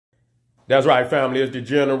That's right, family. It's the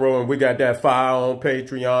General, and we got that fire on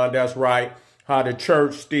Patreon. That's right. How the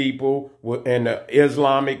church steeple and the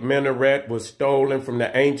Islamic minaret was stolen from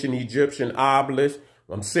the ancient Egyptian obelisk.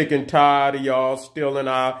 I'm sick and tired of y'all stealing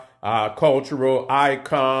our cultural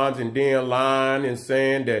icons and then lying and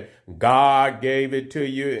saying that God gave it to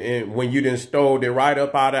you and when you done stole it right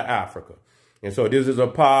up out of Africa. And so this is a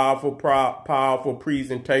powerful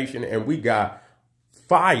presentation, and we got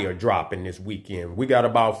fire dropping this weekend. We got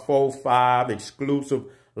about 4 or 5 exclusive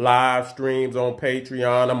live streams on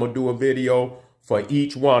Patreon. I'm going to do a video for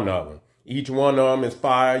each one of them. Each one of them is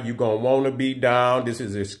fire. You're going to want to be down. This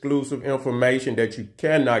is exclusive information that you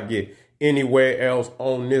cannot get anywhere else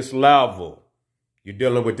on this level. You're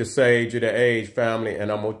dealing with the sage of the age, family,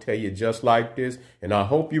 and I'm going to tell you just like this, and I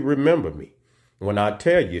hope you remember me when I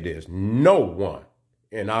tell you this. No one,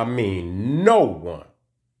 and I mean no one,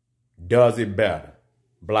 does it better.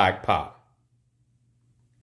 Black Pop.